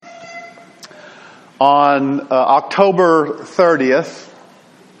On October 30th,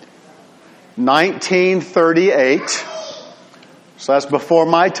 1938, so that's before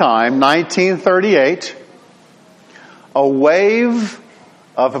my time, 1938, a wave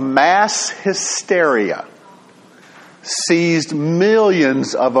of mass hysteria seized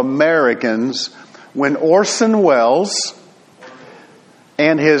millions of Americans when Orson Welles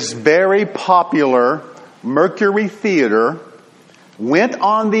and his very popular Mercury Theater went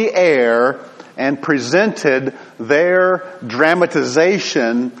on the air and presented their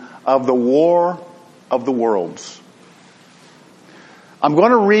dramatization of the War of the Worlds. I'm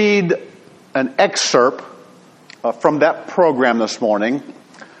going to read an excerpt from that program this morning.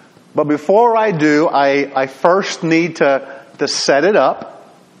 But before I do, I first need to set it up.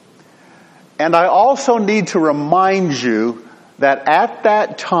 And I also need to remind you that at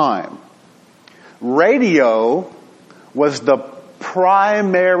that time, radio was the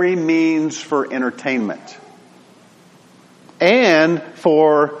primary means for entertainment and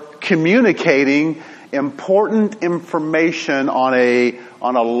for communicating important information on a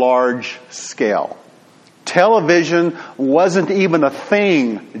large scale. Television wasn't even a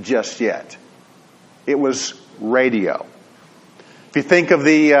thing just yet. It was radio. If you think of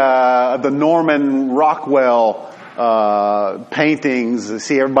the Norman Rockwell paintings, you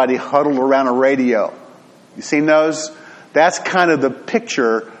see everybody huddled around a radio. You seen those? That's kind of the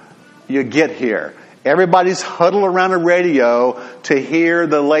picture you get here. Everybody's huddled around a radio to hear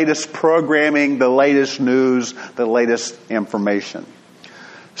the latest programming, the latest news, the latest information.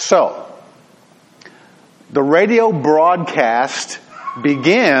 So, the radio broadcast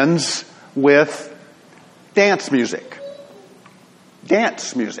begins with dance music.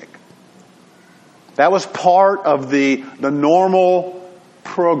 Dance music. That was part of the normal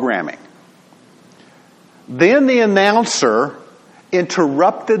programming. Then the announcer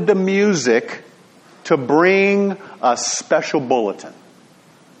interrupted the music to bring a special bulletin.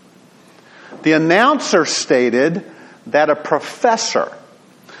 The announcer stated that a professor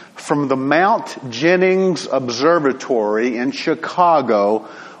from the Mount Jennings Observatory in Chicago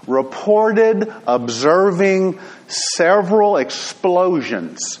reported observing several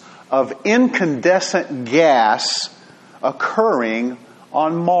explosions of incandescent gas occurring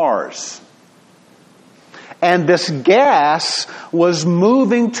on Mars. And this gas was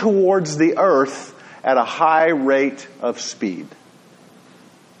moving towards the Earth at a high rate of speed.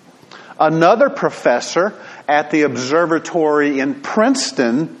 Another professor at the observatory in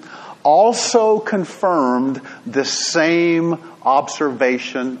Princeton also confirmed the same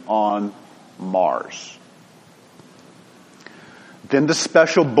observation on Mars. Then the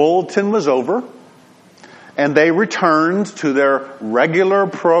special bulletin was over, and they returned to their regular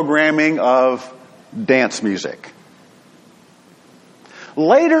programming of dance music.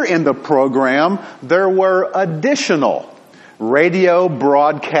 Later in the program, there were additional radio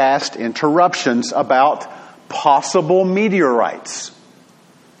broadcast interruptions about possible meteorites.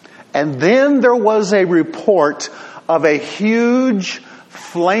 And then there was a report of a huge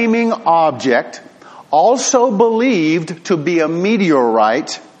flaming object, also believed to be a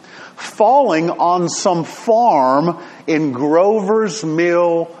meteorite, falling on some farm in Grover's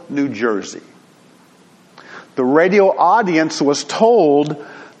Mill, New Jersey. The radio audience was told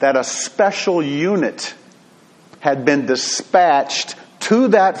that a special unit had been dispatched to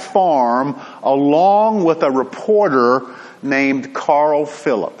that farm along with a reporter named Carl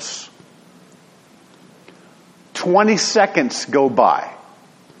Phillips. 20 seconds go by.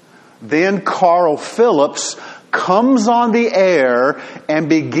 Then Carl Phillips comes on the air and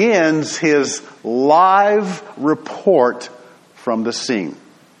begins his live report from the scene.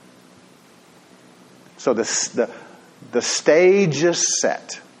 So the stage is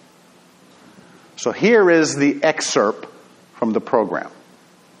set. So here is the excerpt from the program.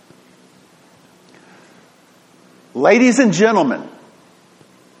 Ladies and gentlemen,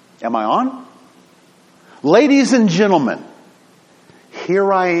 am I on? Ladies and gentlemen,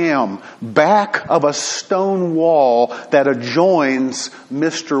 here I am, back of a stone wall that adjoins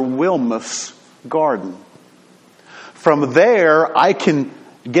Mr. Wilmoth's garden. From there, I can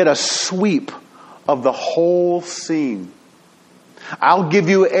get a sweep of the whole scene. I'll give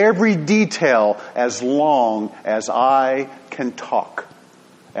you every detail as long as I can talk,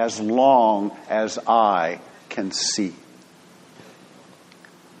 as long as I can see.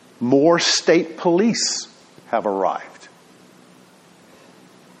 More state police have arrived.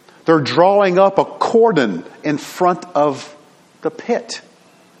 They're drawing up a cordon in front of the pit.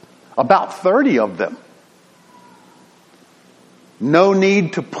 About 30 of them. No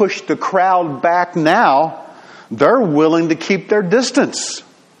need to push the crowd back now. They're willing to keep their distance.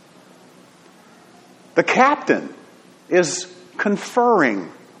 The captain is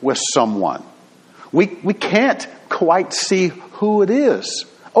conferring with someone. We can't quite see who it is.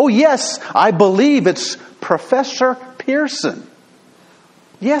 Oh yes, I believe it's Professor Pearson.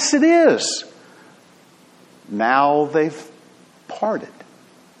 Yes, it is. Now they've parted.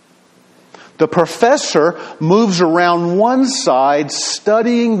 The professor moves around one side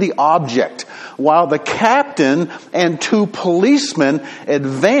studying the object, while the captain and two policemen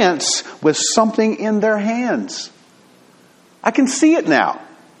advance with something in their hands. I can see it now.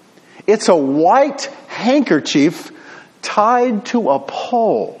 It's a white handkerchief tied to a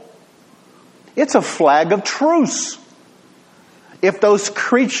pole. It's a flag of truce. If those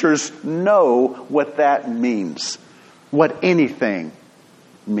creatures know what that means, what anything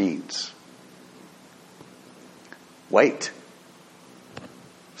means. Wait.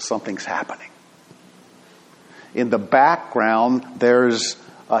 Something's happening. In the background, there's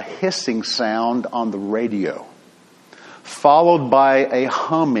a hissing sound on the radio, followed by a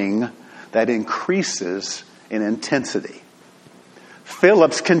humming that increases in intensity.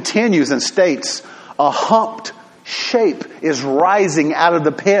 Phillips continues and states, a humped shape is rising out of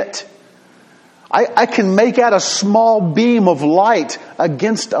the pit. I can make out a small beam of light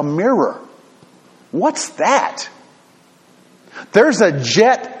against a mirror. What's that? There's a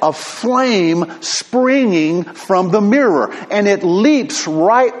jet of flame springing from the mirror, and it leaps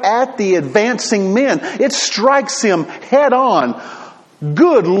right at the advancing men. It strikes him head on.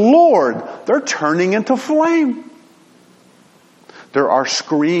 Good Lord, they're turning into flame. There are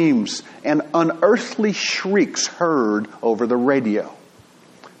screams and unearthly shrieks heard over the radio.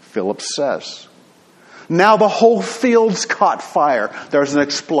 Phillips says, now the whole field's caught fire. There's an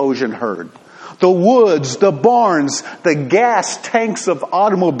explosion heard. The woods, the barns, the gas tanks of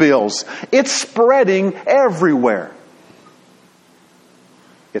automobiles. It's spreading everywhere.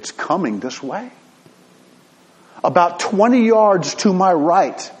 It's coming this way. About 20 yards to my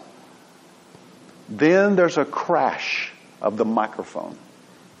right. Then there's a crash of the microphone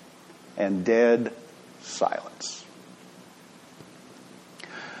and dead silence.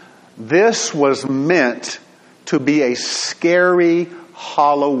 This was meant to be a scary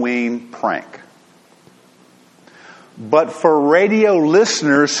Halloween prank. But for radio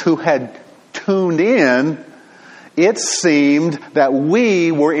listeners who had tuned in, it seemed that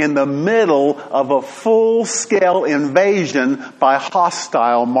we were in the middle of a full-scale invasion by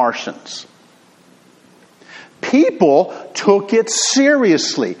hostile Martians. People took it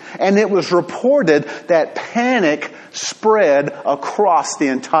seriously, and it was reported that panic spread across the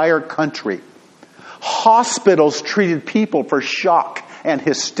entire country. Hospitals treated people for shock and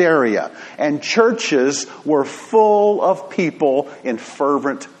hysteria, and churches were full of people in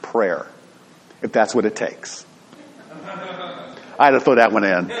fervent prayer, if that's what it takes. I had to throw that one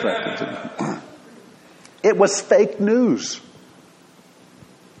in. It was fake news.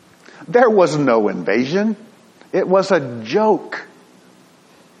 There was no invasion. It was a joke.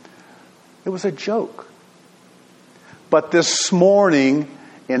 It was a joke. But this morning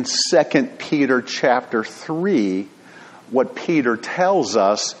in 2 Peter chapter 3, what Peter tells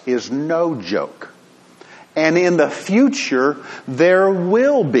us is no joke. And in the future, there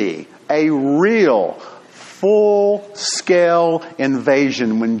will be a real, full-scale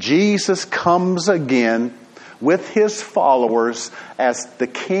invasion when Jesus comes again with his followers as the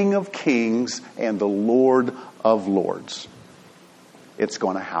King of Kings and the Lord of Lords. It's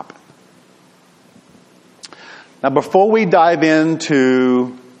going to happen. Now, before we dive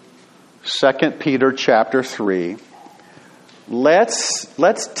into 2 Peter chapter 3, let's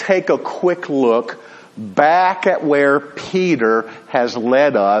take a quick look back at where Peter has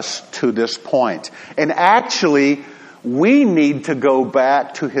led us to this point. And actually, we need to go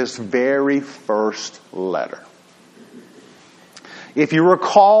back to his very first letter. If you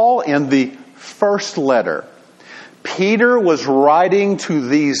recall, in the first letter, Peter was writing to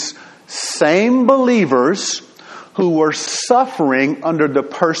these same believers who were suffering under the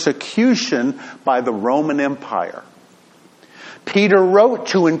persecution by the Roman Empire. Peter wrote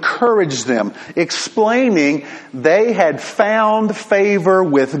to encourage them, explaining they had found favor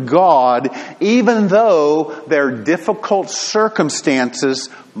with God, even though their difficult circumstances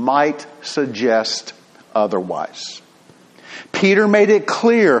might suggest otherwise. Peter made it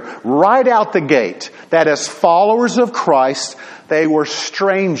clear right out the gate that as followers of Christ, they were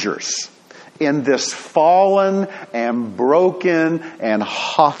strangers in this fallen and broken and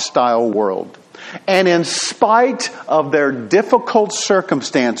hostile world. And in spite of their difficult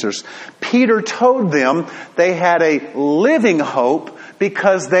circumstances, Peter told them they had a living hope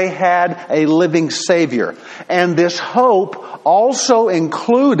because they had a living Savior. And this hope also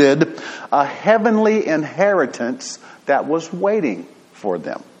included a heavenly inheritance that was waiting for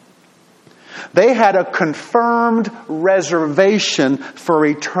them. They had a confirmed reservation for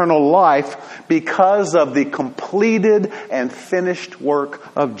eternal life because of the completed and finished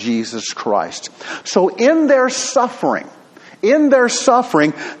work of Jesus Christ. So in their suffering,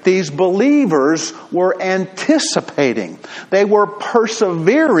 these believers were anticipating. They were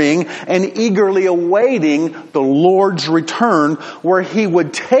persevering and eagerly awaiting the Lord's return, where He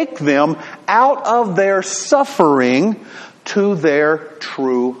would take them out of their suffering to their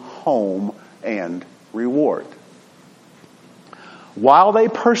true home and reward. While they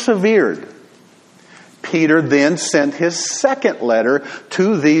persevered, Peter then sent his second letter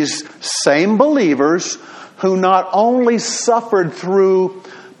to these same believers who not only suffered through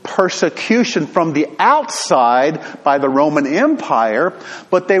persecution from the outside by the Roman Empire,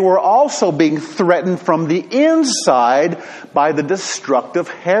 but they were also being threatened from the inside by the destructive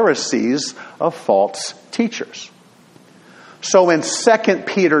heresies of false teachers. So in 2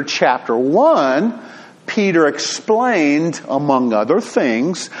 Peter chapter 1, Peter explained, among other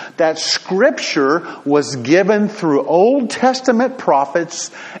things, that Scripture was given through Old Testament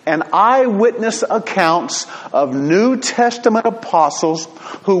prophets and eyewitness accounts of New Testament apostles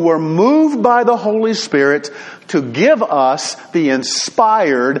who were moved by the Holy Spirit to give us the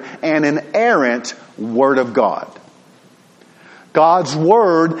inspired and inerrant Word of God. God's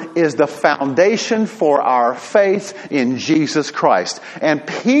Word is the foundation for our faith in Jesus Christ. And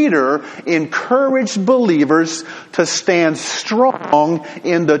Peter encouraged believers to stand strong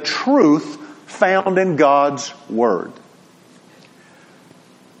in the truth found in God's Word.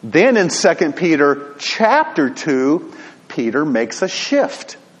 Then in 2 Peter chapter 2, Peter makes a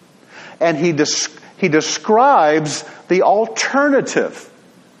shift. And he describes the alternative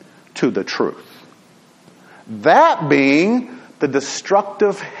to the truth. That being the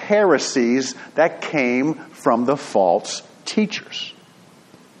destructive heresies that came from the false teachers.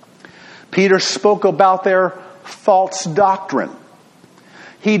 Peter spoke about their false doctrine.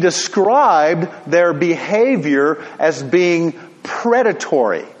 He described their behavior as being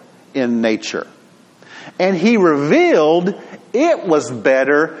predatory in nature. And he revealed it was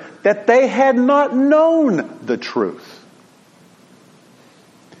better that they had not known the truth.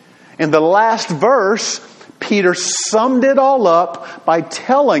 In the last verse, Peter summed it all up by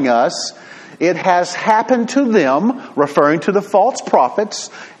telling us it has happened to them, referring to the false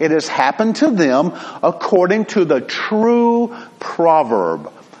prophets, it has happened to them according to the true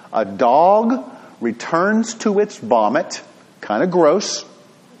proverb. A dog returns to its vomit, kind of gross,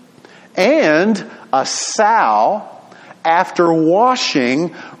 and a sow, after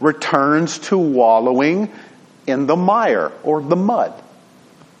washing, returns to wallowing in the mire or the mud.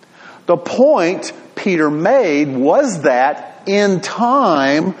 The point Peter made was that in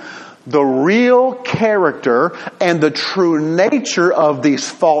time, the real character and the true nature of these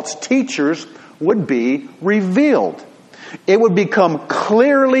false teachers would be revealed. It would become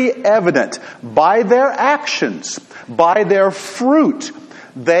clearly evident by their actions, by their fruit.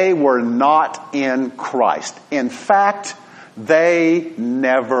 They were not in Christ. In fact, they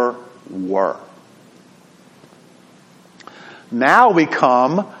never were. Now we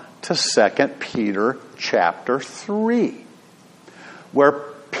come to 2 Peter chapter 3, where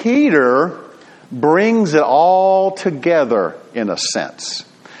Peter brings it all together in a sense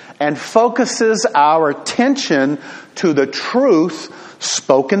and focuses our attention to the truth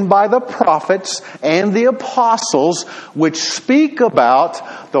spoken by the prophets and the apostles, which speak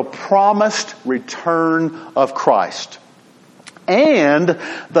about the promised return of Christ and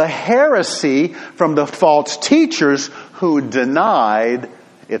the heresy from the false teachers who denied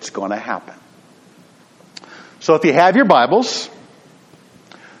it's going to happen. So if you have your Bibles,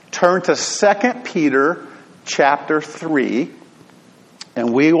 turn to 2 Peter chapter 3,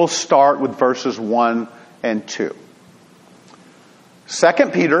 and we will start with verses 1 and 2. 2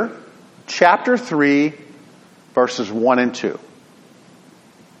 Peter chapter 3, verses 1 and 2.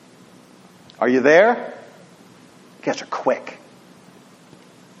 Are you there? You guys are quick.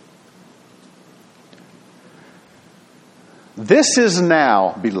 This is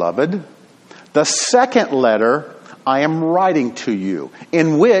now, beloved, the second letter I am writing to you,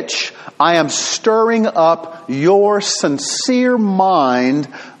 in which I am stirring up your sincere mind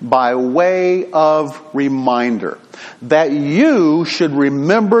by way of reminder, that you should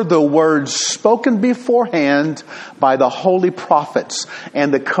remember the words spoken beforehand by the holy prophets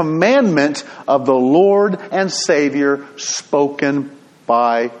and the commandment of the Lord and Savior spoken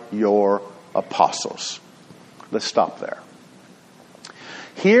by your apostles. Let's stop there.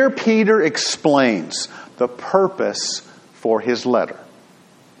 Here Peter explains the purpose for his letter.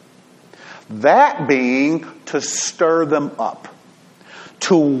 That being to stir them up,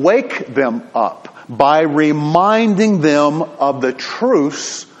 to wake them up by reminding them of the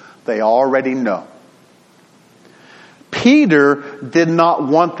truths they already know. Peter did not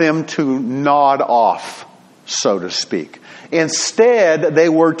want them to nod off, so to speak. Instead, they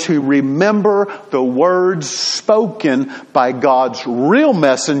were to remember the words spoken by God's real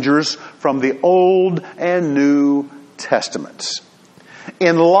messengers from the Old and New Testaments.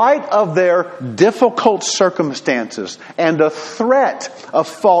 In light of their difficult circumstances and the threat of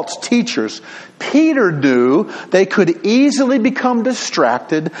false teachers, Peter knew they could easily become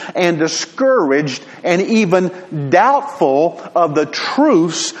distracted and discouraged and even doubtful of the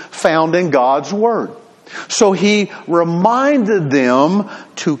truths found in God's Word. So he reminded them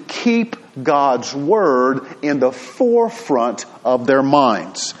to keep God's Word in the forefront of their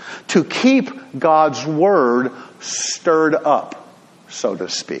minds, to keep God's Word stirred up, so to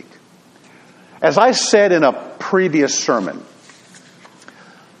speak. As I said in a previous sermon,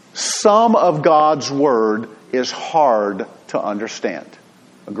 some of God's Word is hard to understand.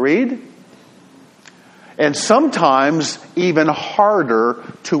 Agreed? And sometimes even harder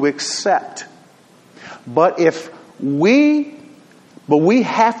to accept. But we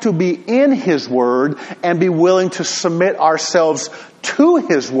have to be in His Word and be willing to submit ourselves to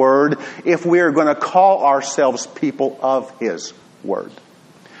His Word if we are going to call ourselves people of His Word.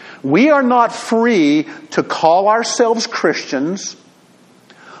 We are not free to call ourselves Christians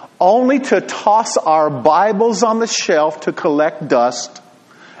only to toss our Bibles on the shelf to collect dust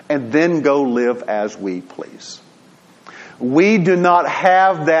and then go live as we please. We do not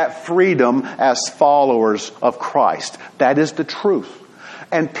have that freedom as followers of Christ. That is the truth.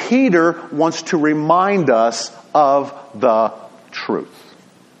 And Peter wants to remind us of the truth.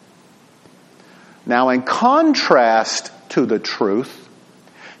 Now, in contrast to the truth,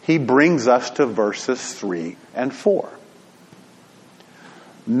 he brings us to verses 3 and 4.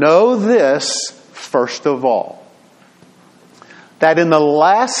 Know this, first of all, that in the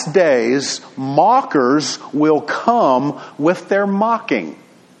last days mockers will come with their mocking,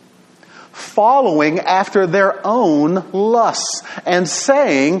 following after their own lusts, and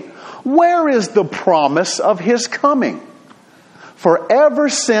saying, where is the promise of His coming? For ever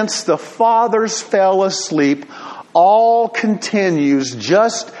since the fathers fell asleep, all continues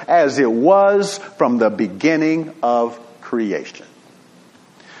just as it was from the beginning of creation.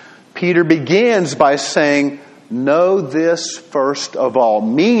 Peter begins by saying, know this first of all,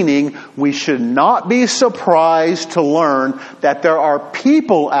 meaning we should not be surprised to learn that there are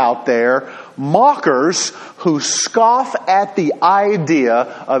people out there, mockers, who scoff at the idea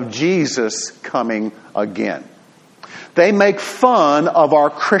of Jesus coming again. They make fun of our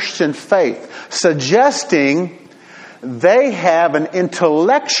Christian faith, suggesting they have an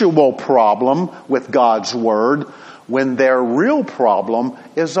intellectual problem with God's Word when their real problem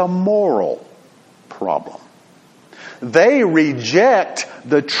is a moral problem. They reject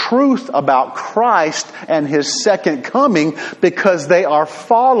the truth about Christ and His second coming because they are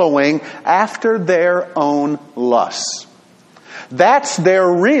following after their own lusts. That's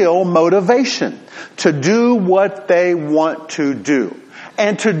their real motivation, to do what they want to do.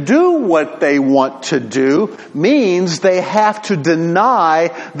 And to do what they want to do means they have to deny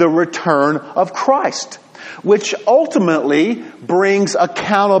the return of Christ, which ultimately brings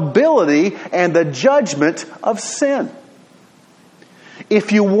accountability and the judgment of sin.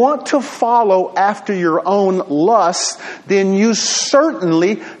 If you want to follow after your own lusts, then you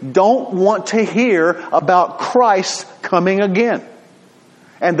certainly don't want to hear about Christ coming again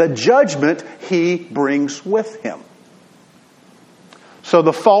and the judgment He brings with Him. So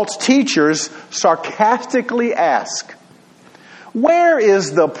the false teachers sarcastically ask, where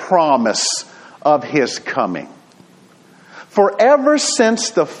is the promise of His coming? For ever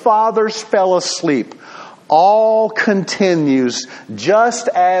since the fathers fell asleep, all continues just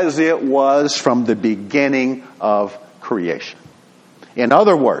as it was from the beginning of creation. In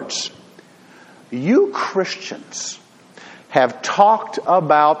other words, you Christians have talked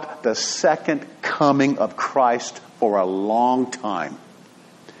about the second coming of Christ for a long time,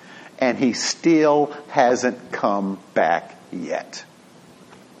 and He still hasn't come back yet.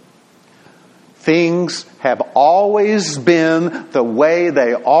 Things have always been the way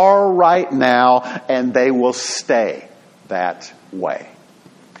they are right now, and they will stay that way.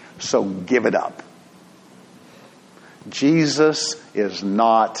 So give it up. Jesus is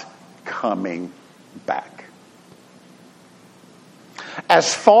not coming back.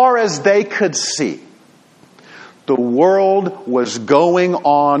 As far as they could see, The world was going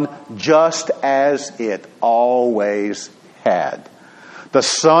on just as it always had. The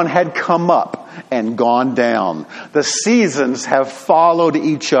sun had come up and gone down. The seasons have followed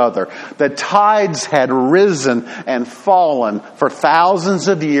each other. The tides had risen and fallen for thousands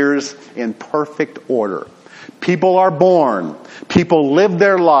of years in perfect order. People are born, people live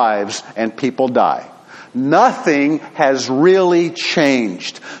their lives, and people die. Nothing has really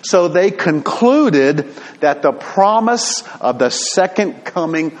changed. So they concluded that the promise of the second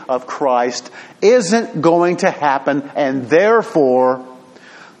coming of Christ isn't going to happen, and therefore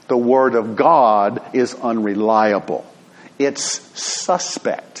the Word of God is unreliable. It's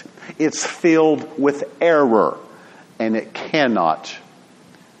suspect. It's filled with error, and it cannot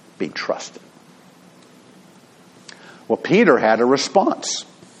be trusted. Well, Peter had a response.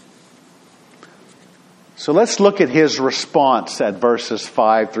 So let's look at his response at verses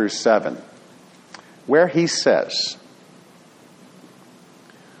 5 through 7, where he says,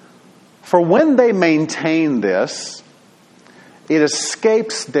 "For when they maintain this, it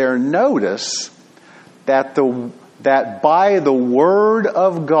escapes their notice that by the word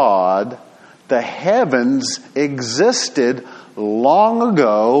of God the heavens existed long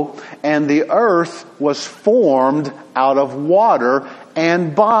ago, and the earth was formed out of water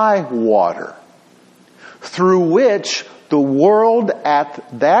and by water, through which the world at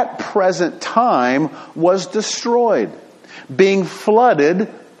that present time was destroyed, being flooded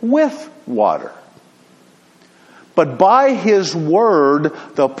with water. But by His word,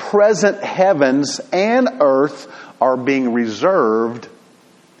 the present heavens and earth are being reserved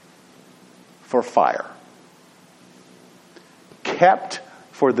for fire, kept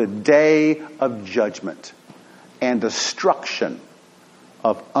for the day of judgment and destruction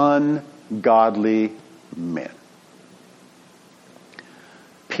of ungodly men."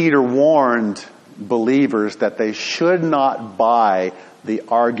 Peter warned believers that they should not buy the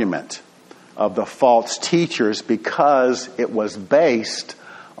argument of the false teachers because it was based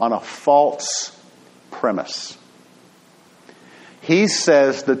on a false premise. He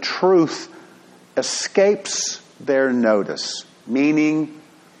says the truth escapes their notice, meaning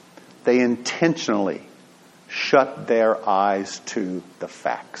they intentionally shut their eyes to the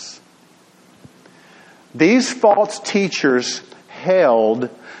facts. These false teachers held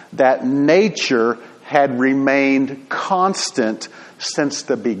that nature had remained constant since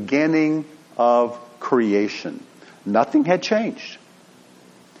the beginning of creation. Nothing had changed,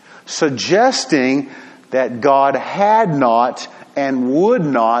 suggesting that God had not and would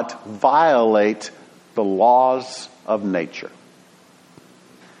not violate the laws of nature.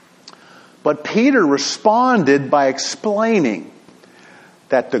 But Peter responded by explaining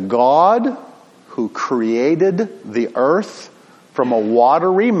that the God who created the earth from a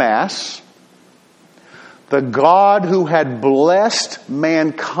watery mass, the God who had blessed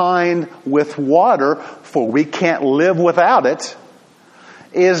mankind with water, for we can't live without it,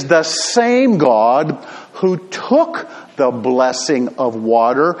 is the same God who took the blessing of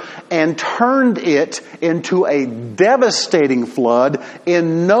water and turned it into a devastating flood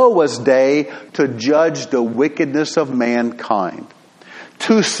in Noah's day to judge the wickedness of mankind.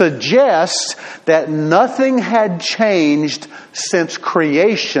 To suggest that nothing had changed since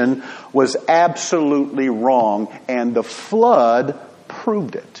creation was absolutely wrong, and the flood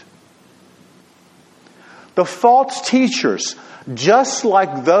proved it. The false teachers, just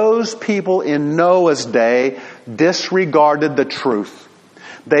like those people in Noah's day, disregarded the truth.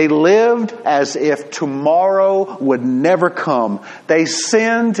 They lived as if tomorrow would never come. They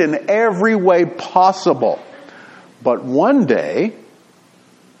sinned in every way possible. But one day,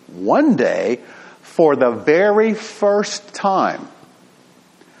 for the very first time,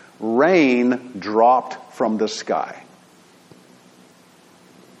 rain dropped from the sky.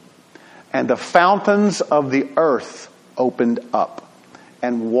 And the fountains of the earth opened up,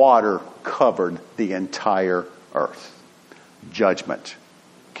 and water covered the entire earth. Judgment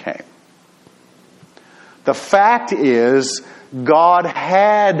came. The fact is, God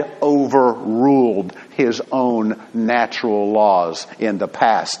had overruled His own natural laws in the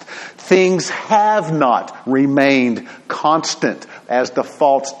past. Things have not remained constant as the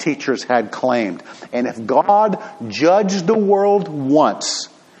false teachers had claimed. And if God judged the world once,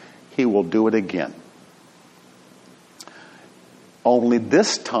 He will do it again. Only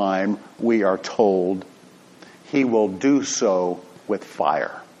this time, we are told, He will do so with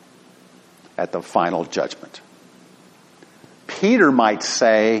fire at the final judgment. Peter might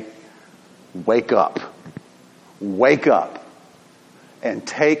say, wake up, and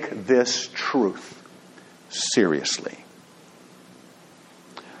take this truth seriously.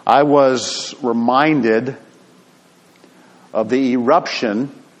 I was reminded of the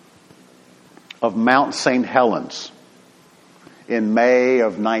eruption of Mount St. Helens in May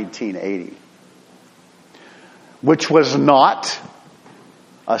of 1980, which was not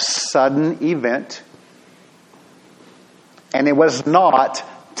a sudden event, and it was not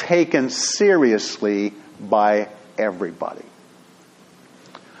taken seriously by everybody.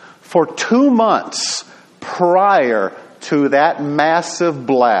 For 2 months prior to that massive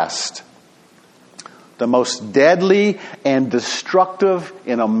blast, the most deadly and destructive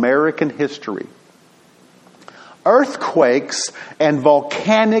in American history, earthquakes and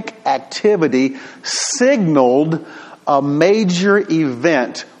volcanic activity signaled a major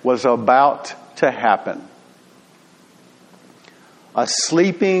event was about to happen. A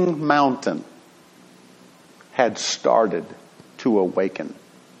sleeping mountain had started to awaken.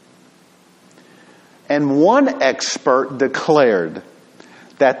 And one expert declared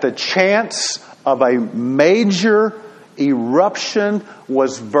that the chance of a major eruption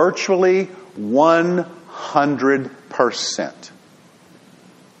was virtually 100%.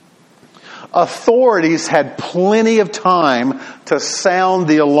 Authorities had plenty of time to sound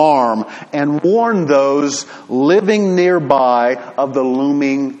the alarm and warn those living nearby of the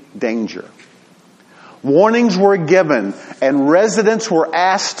looming danger. Warnings were given and residents were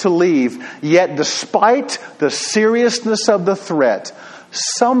asked to leave, yet despite the seriousness of the threat,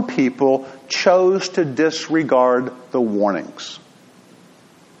 some people chose to disregard the warnings.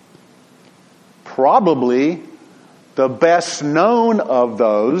 Probably the best known of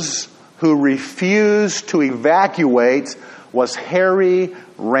those who refused to evacuate was Harry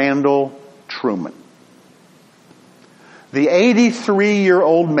Randall Truman. The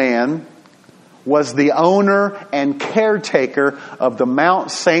 83-year-old man was the owner and caretaker of the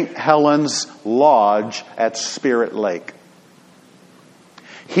Mount St. Helens Lodge at Spirit Lake.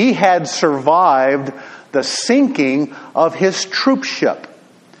 He had survived the sinking of his troop ship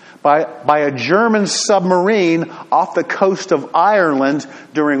by a German submarine off the coast of Ireland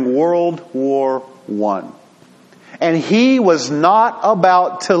during World War I. And he was not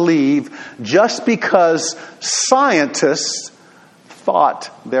about to leave just because scientists thought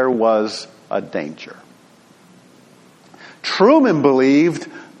there was a danger. Truman believed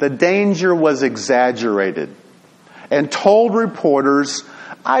the danger was exaggerated and told reporters,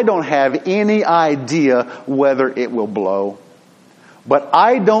 "I don't have any idea whether it will blow, but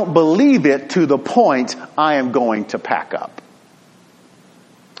I don't believe it to the point I am going to pack up."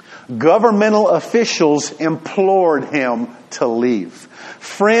 Governmental officials implored him to leave.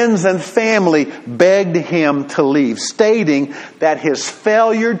 Friends and family begged him to leave, stating that his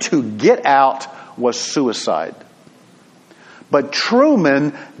failure to get out was suicide. But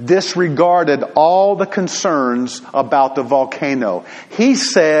Truman disregarded all the concerns about the volcano. He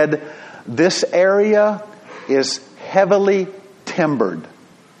said, "This area is heavily timbered.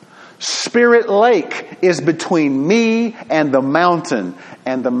 Spirit Lake is between me and the mountain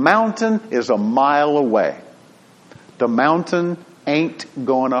is a mile away. The mountain ain't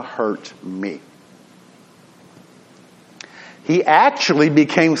gonna hurt me." He actually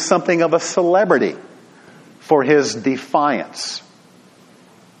became something of a celebrity for his defiance.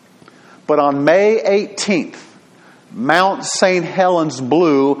 But on May 18th, Mount St. Helens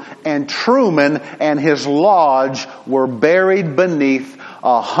blew, and Truman and his lodge were buried beneath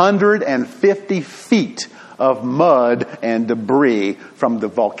 150 feet of mud and debris from the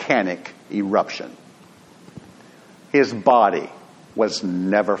volcanic eruption. His body was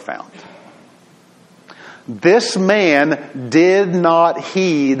never found. This man did not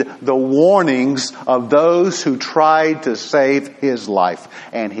heed the warnings of those who tried to save his life,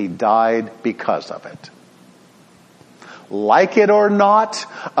 and he died because of it. Like it or not,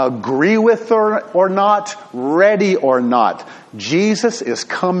 agree with or not, ready or not, Jesus is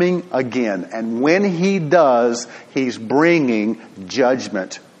coming again. And when he does, he's bringing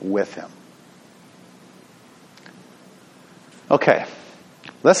judgment with him. Okay,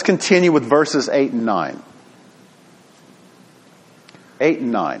 let's continue with verses 8 and 9. 8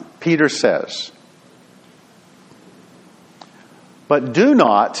 and 9. Peter says, "But do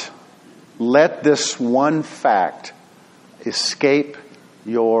not let this one fact escape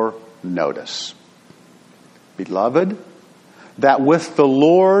your notice, beloved, that with the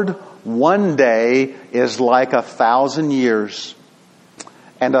Lord 1 day is like 1,000 years,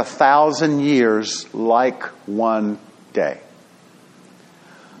 and 1,000 years like 1 day.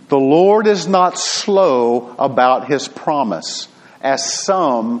 The Lord is not slow about his promise, as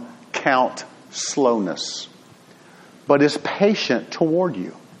some count slowness, but is patient toward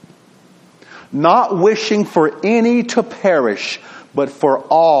you, not wishing for any to perish, but for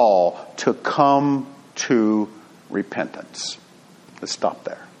all to come to repentance. Let's stop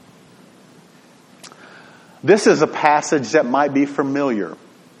there. This is a passage that might be familiar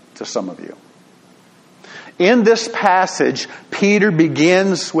to some of you. In this passage, Peter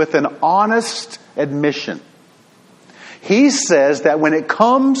begins with an honest admission. He says that when it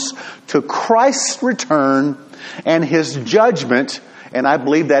comes to Christ's return and His judgment, and I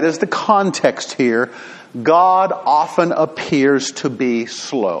believe that is the context here, God often appears to be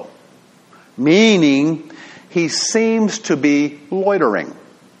slow. Meaning, He seems to be loitering.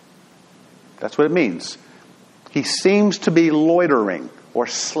 That's what it means. He seems to be loitering or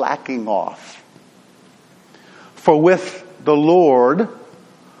slacking off. For with the Lord,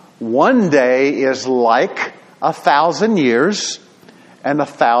 one day is like 1,000 years, and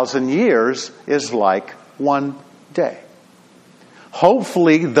 1,000 years is like one day.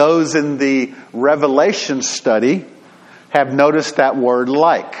 Hopefully, those in the Revelation study have noticed that word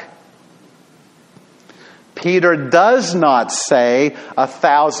like. Peter does not say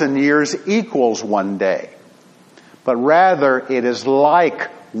 1,000 years equals one day, but rather it is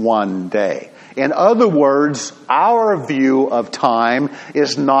like one day. In other words, our view of time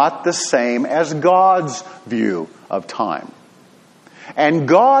is not the same as God's view of time. And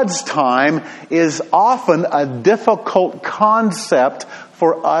God's time is often a difficult concept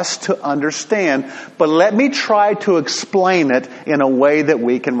for us to understand. But let me try to explain it in a way that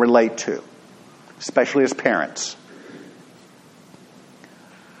we can relate to, especially as parents.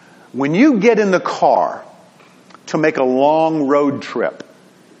 When you get in the car to make a long road trip,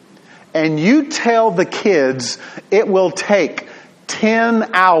 and you tell the kids it will take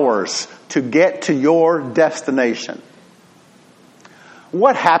 10 hours to get to your destination,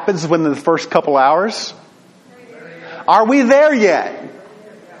 what happens within the first couple hours? Are we there yet?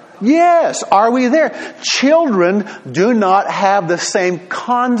 Yes, are we there? Children do not have the same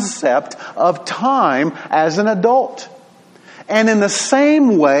concept of time as an adult. And in the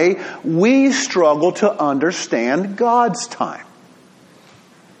same way, we struggle to understand God's time.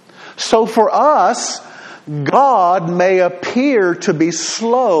 So for us, God may appear to be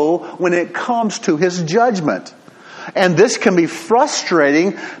slow when it comes to His judgment. And this can be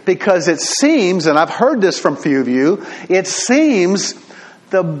frustrating because it seems, and I've heard this from a few of you, it seems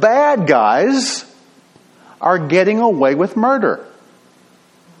the bad guys are getting away with murder.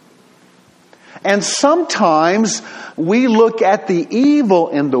 And sometimes we look at the evil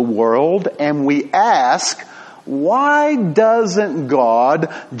in the world and we ask, why doesn't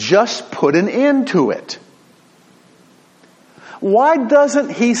God just put an end to it? Why doesn't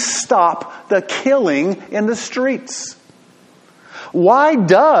He stop the killing in the streets? Why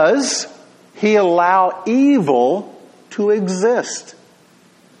does He allow evil to exist?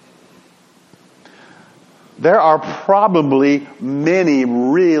 There are probably many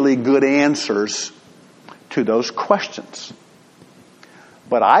really good answers to those questions.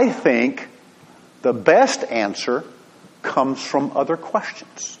 But I think the best answer comes from other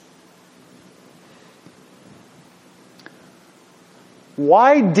questions.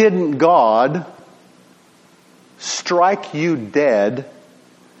 Why didn't God strike you dead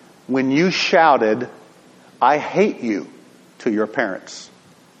when you shouted, "I hate you," to your parents?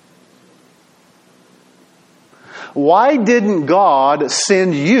 Why didn't God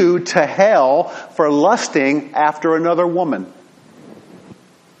send you to hell for lusting after another woman?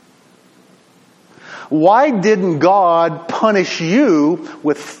 Why didn't God punish you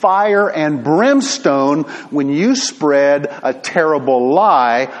with fire and brimstone when you spread a terrible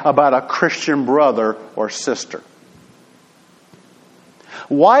lie about a Christian brother or sister?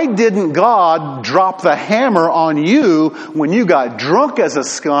 Why didn't God drop the hammer on you when you got drunk as a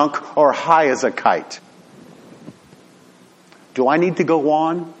skunk or high as a kite? Do I need to go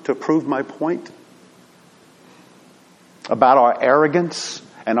on to prove my point about our arrogance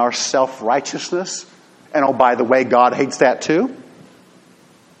and our self-righteousness? And oh, by the way, God hates that too.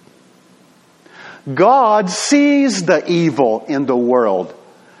 God sees the evil in the world,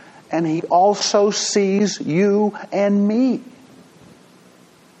 and He also sees you and me.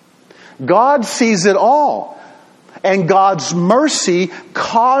 God sees it all. And God's mercy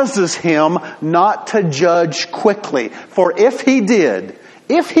causes Him not to judge quickly. For if He did,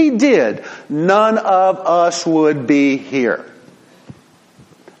 none of us would be here.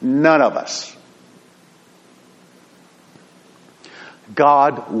 None of us.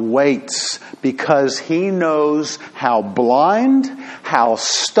 God waits because He knows how blind, how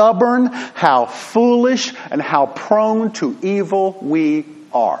stubborn, how foolish, and how prone to evil we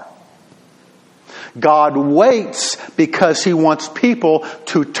are. God waits because He wants people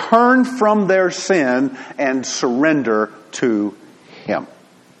to turn from their sin and surrender to Him.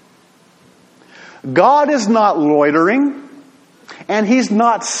 God is not loitering, and He's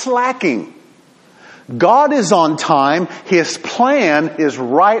not slacking. God is on time. His plan is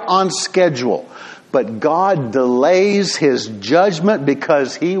right on schedule. But God delays His judgment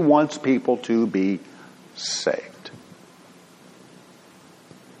because He wants people to be saved.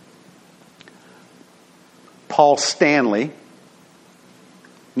 Paul Stanley,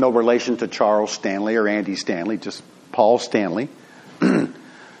 no relation to Charles Stanley or Andy Stanley, just Paul Stanley,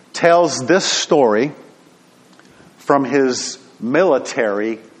 tells this story from his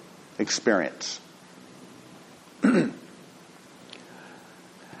military experience.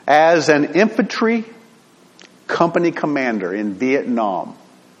 As an infantry company commander in Vietnam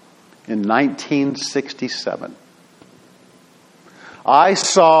in 1967, I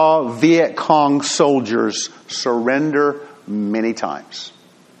saw Viet Cong soldiers surrender many times.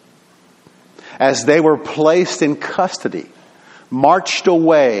 As they were placed in custody, marched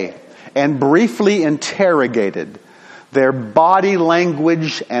away, and briefly interrogated, their body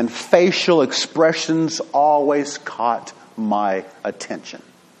language and facial expressions always caught my attention.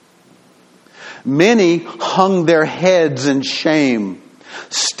 Many hung their heads in shame,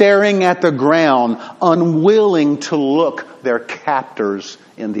 staring at the ground, unwilling to look their captors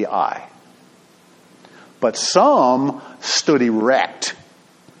in the eye. But some stood erect,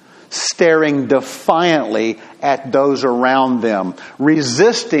 staring defiantly at those around them,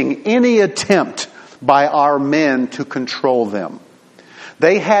 resisting any attempt by our men to control them.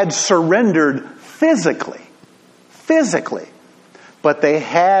 They had surrendered physically, but they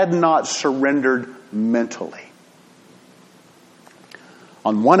had not surrendered mentally.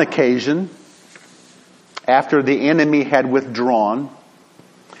 On one occasion, after the enemy had withdrawn,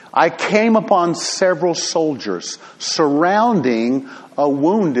 I came upon several soldiers surrounding a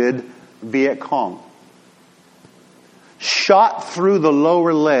wounded Viet Cong. Shot through the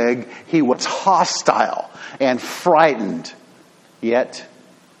lower leg, he was hostile and frightened, yet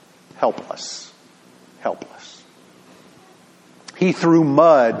helpless. He threw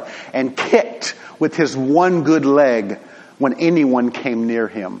mud and kicked with his one good leg when anyone came near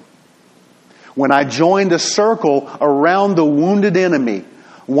him. When I joined a circle around the wounded enemy,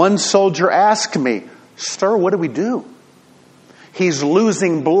 one soldier asked me, "Sir, what do we do? He's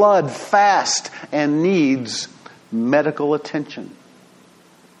losing blood fast and needs medical attention."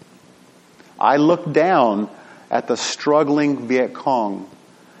 I looked down at the struggling Viet Cong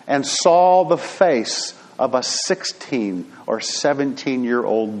and saw the face of a 16 or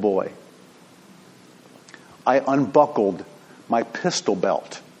 17-year-old boy. I unbuckled my pistol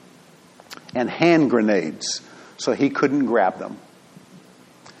belt and hand grenades so he couldn't grab them.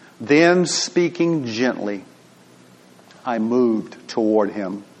 Then, speaking gently, I moved toward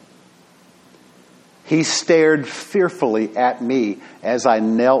him. He stared fearfully at me as I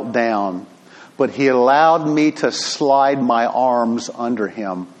knelt down, but he allowed me to slide my arms under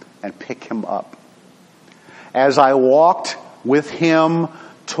him and pick him up. As I walked with him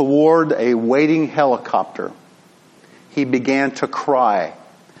toward a waiting helicopter, he began to cry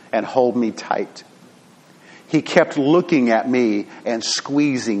and hold me tight. He kept looking at me and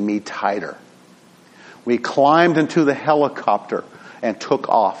squeezing me tighter. We climbed into the helicopter and took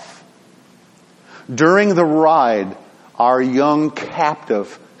off. During the ride, our young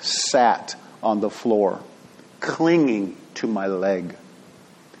captive sat on the floor, clinging to my leg.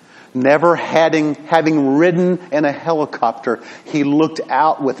 Never having ridden in a helicopter, he looked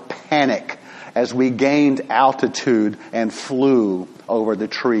out with panic as we gained altitude and flew over the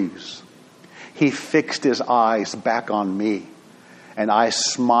trees. He fixed his eyes back on me, and I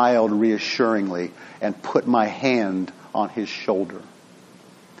smiled reassuringly and put my hand on his shoulder.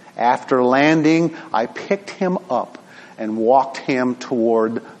 After landing, I picked him up and walked him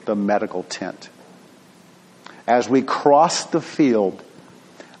toward the medical tent. As we crossed the field,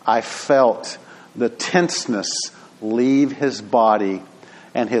 I felt the tenseness leave his body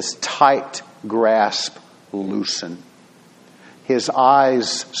and his tight grasp loosen. His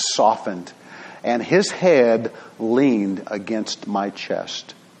eyes softened and his head leaned against my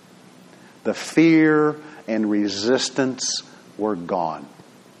chest. The fear and resistance were gone.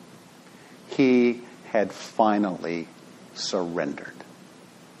 He had finally surrendered.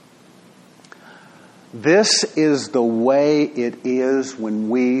 This is the way it is when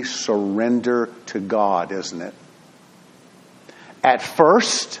we surrender to God, isn't it? At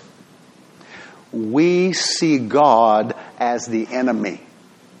first, we see God as the enemy,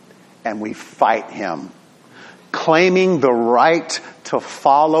 and we fight him, claiming the right to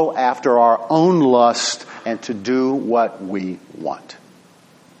follow after our own lust and to do what we want.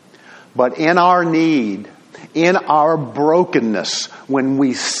 But in our need, in our brokenness, when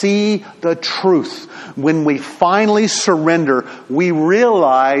we see the truth, when we finally surrender, we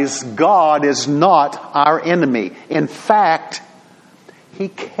realize God is not our enemy. In fact, He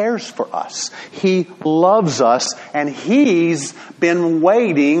cares for us. He loves us, and He's been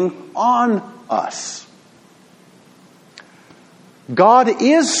waiting on us. God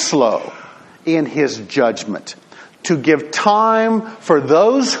is slow in His judgment to give time for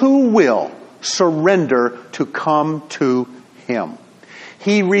those who will surrender to come to Him.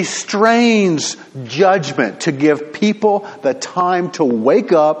 He restrains judgment to give people the time to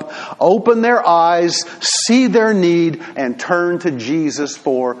wake up, open their eyes, see their need, and turn to Jesus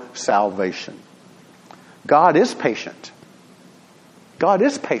for salvation. God is patient. God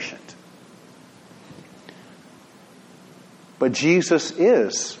is patient. But Jesus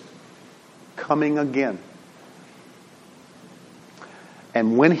is coming again.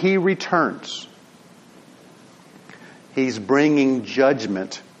 And when He returns, He's bringing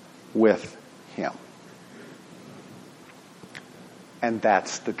judgment with Him. And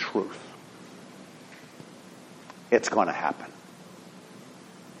that's the truth. It's going to happen.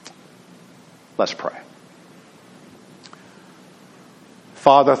 Let's pray.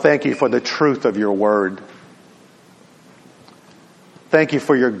 Father, thank You for the truth of Your word. Thank You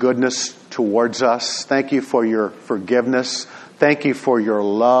for Your goodness towards us. Thank You for Your forgiveness. Thank You for Your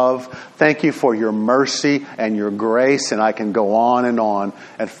love. Thank You for Your mercy and Your grace. And I can go on.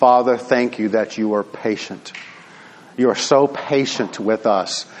 And Father, thank You that You are patient. You are so patient with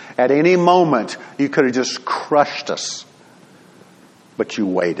us. At any moment, You could have just crushed us. But You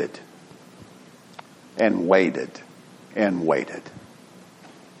waited. And waited. And waited.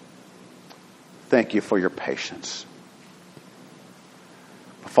 Thank You for Your patience.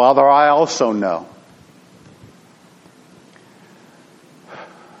 Father, I also know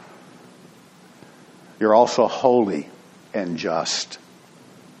You're also holy and just.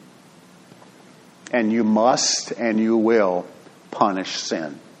 And You must and You will punish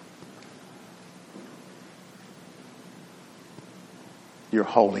sin. You're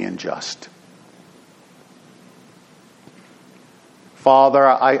holy and just. Father,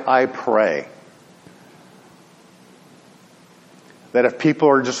 I pray that if people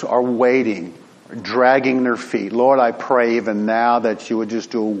are waiting, dragging their feet, Lord, I pray even now that You would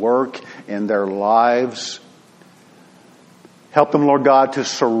just do a work in their lives. Help them, Lord God, to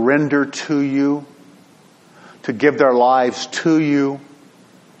surrender to You, to give their lives to You.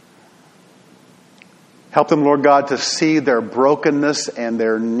 Help them, Lord God, to see their brokenness and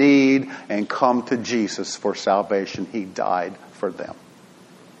their need and come to Jesus for salvation. He died for them.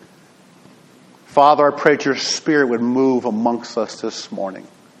 Father, I pray that Your Spirit would move amongst us this morning.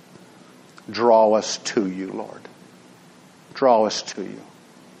 Draw us to You, Lord. Draw us to You.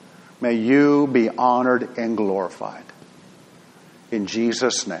 May You be honored and glorified. In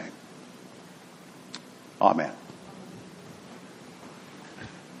Jesus' name. Amen.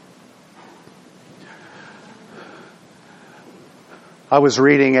 I was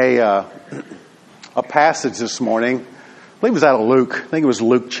reading a passage this morning. I believe it was out of Luke. I think it was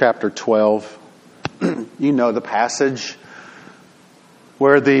Luke chapter 12. You know the passage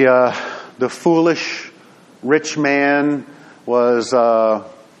where the foolish rich man was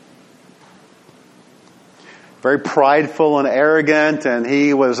very prideful and arrogant, and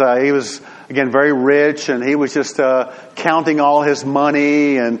he was again very rich, and he was just counting all his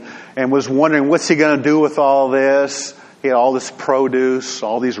money and was wondering what's he going to do with all this. He had all this produce,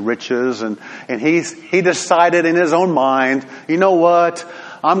 all these riches, and he decided in his own mind, you know what?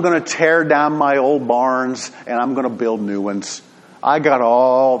 I'm going to tear down my old barns and I'm going to build new ones. I got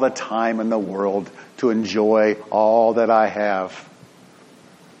all the time in the world to enjoy all that I have.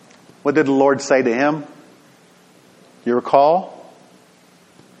 What did the Lord say to him? You recall?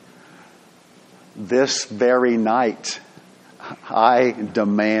 This very night, I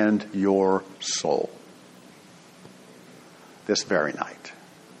demand your soul. This very night.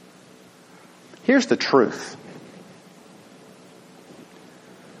 Here's the truth.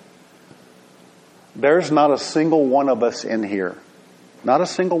 There's not a single one of us in here, not a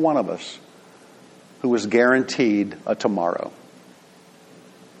single one of us, who is guaranteed a tomorrow.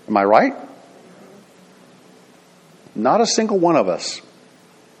 Am I right? Not a single one of us.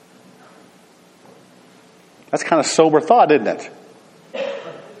 That's kind of sober thought, isn't it?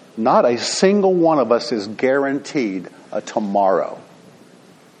 Not a single one of us is guaranteed a tomorrow.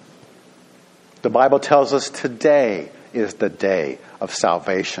 The Bible tells us today is the day of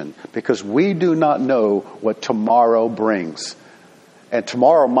salvation, because we do not know what tomorrow brings. And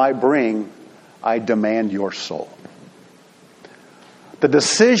tomorrow might bring, I demand your soul. The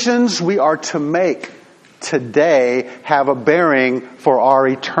decisions we are to make today have a bearing for our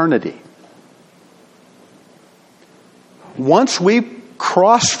eternity. Once we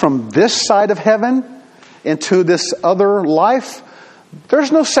cross from this side of heaven into this other life,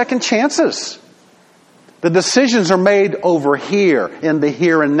 there's no second chances. The decisions are made over here, in the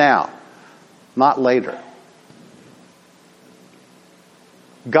here and now, not later.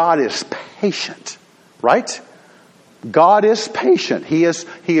 God is patient, right? God is patient. He is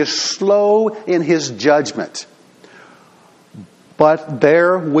slow in His judgment. But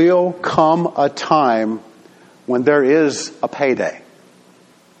there will come a time when there is a payday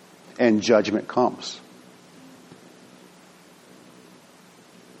and judgment comes.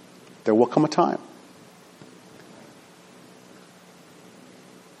 There will come a time.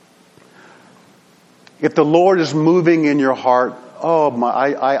 If the Lord is moving in your heart,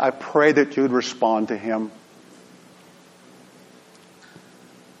 I pray that you would respond to Him.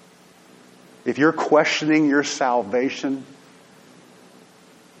 If you're questioning your salvation,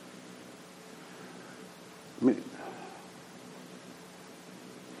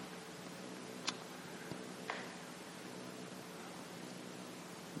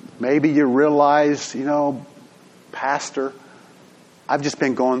 maybe you realize, Pastor, I've just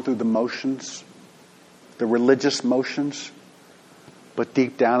been going through the motions, the religious motions, but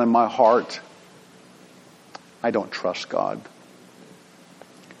deep down in my heart, I don't trust God.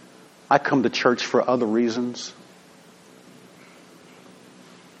 I come to church for other reasons,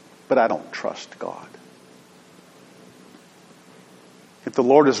 but I don't trust God. If the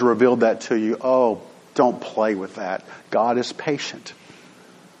Lord has revealed that to you, don't play with that. God is patient.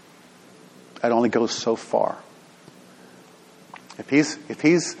 That only goes so far. If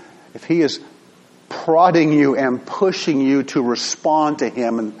He is prodding you and pushing you to respond to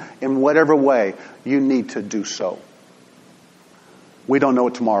Him in whatever way, you need to do so. We don't know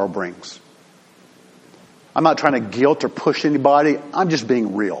what tomorrow brings. I'm not trying to guilt or push anybody. I'm just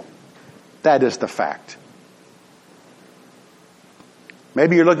being real. That is the fact.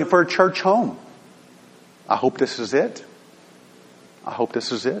 Maybe you're looking for a church home. I hope this is it. I hope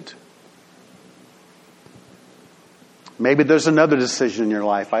this is it. Maybe there's another decision in your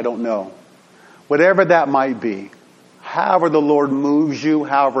life. I don't know. Whatever that might be, however the Lord moves you,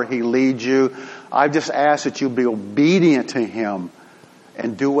 however He leads you, I just ask that you be obedient to Him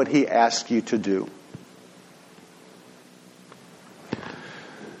and do what He asks you to do.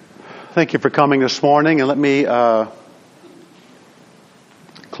 Thank you for coming this morning, and let me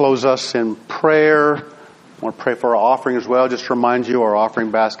close us in prayer. I want to pray for our offering as well. Just to remind you, our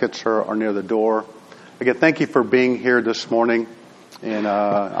offering baskets are near the door. Again, thank you for being here this morning. And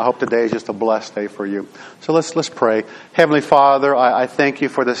I hope today is just a blessed day for you. So let's pray. Heavenly Father, I thank you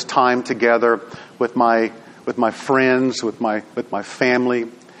for this time together with my friends, with my family.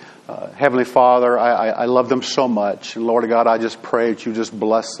 Heavenly Father, I love them so much. And Lord God, I just pray that you just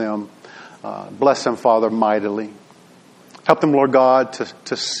bless them. Bless them, Father, mightily. Help them, Lord God,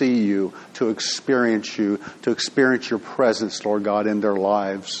 to see you, to experience your presence, Lord God, in their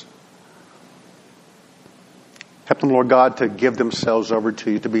lives. Help them, Lord God, to give themselves over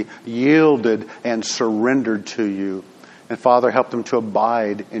to you, to be yielded and surrendered to you. And Father, help them to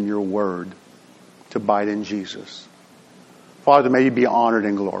abide in your word, to abide in Jesus. Father, may you be honored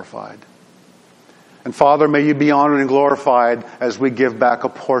and glorified. And Father, may you be honored and glorified as we give back a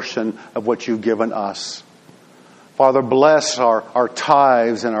portion of what you've given us. Father, bless our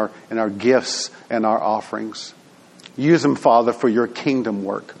tithes and our gifts and our offerings. Use them, Father, for your kingdom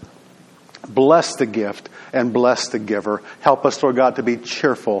work. Bless the gift and bless the giver. Help us, Lord God, to be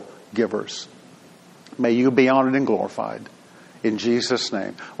cheerful givers. May you be honored and glorified. In Jesus'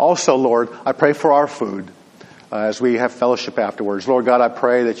 name. Also, Lord, I pray for our food as we have fellowship afterwards. Lord God, I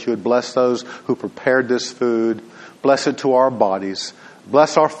pray that you would bless those who prepared this food. Bless it to our bodies.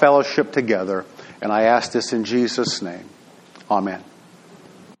 Bless our fellowship together. And I ask this in Jesus' name. Amen.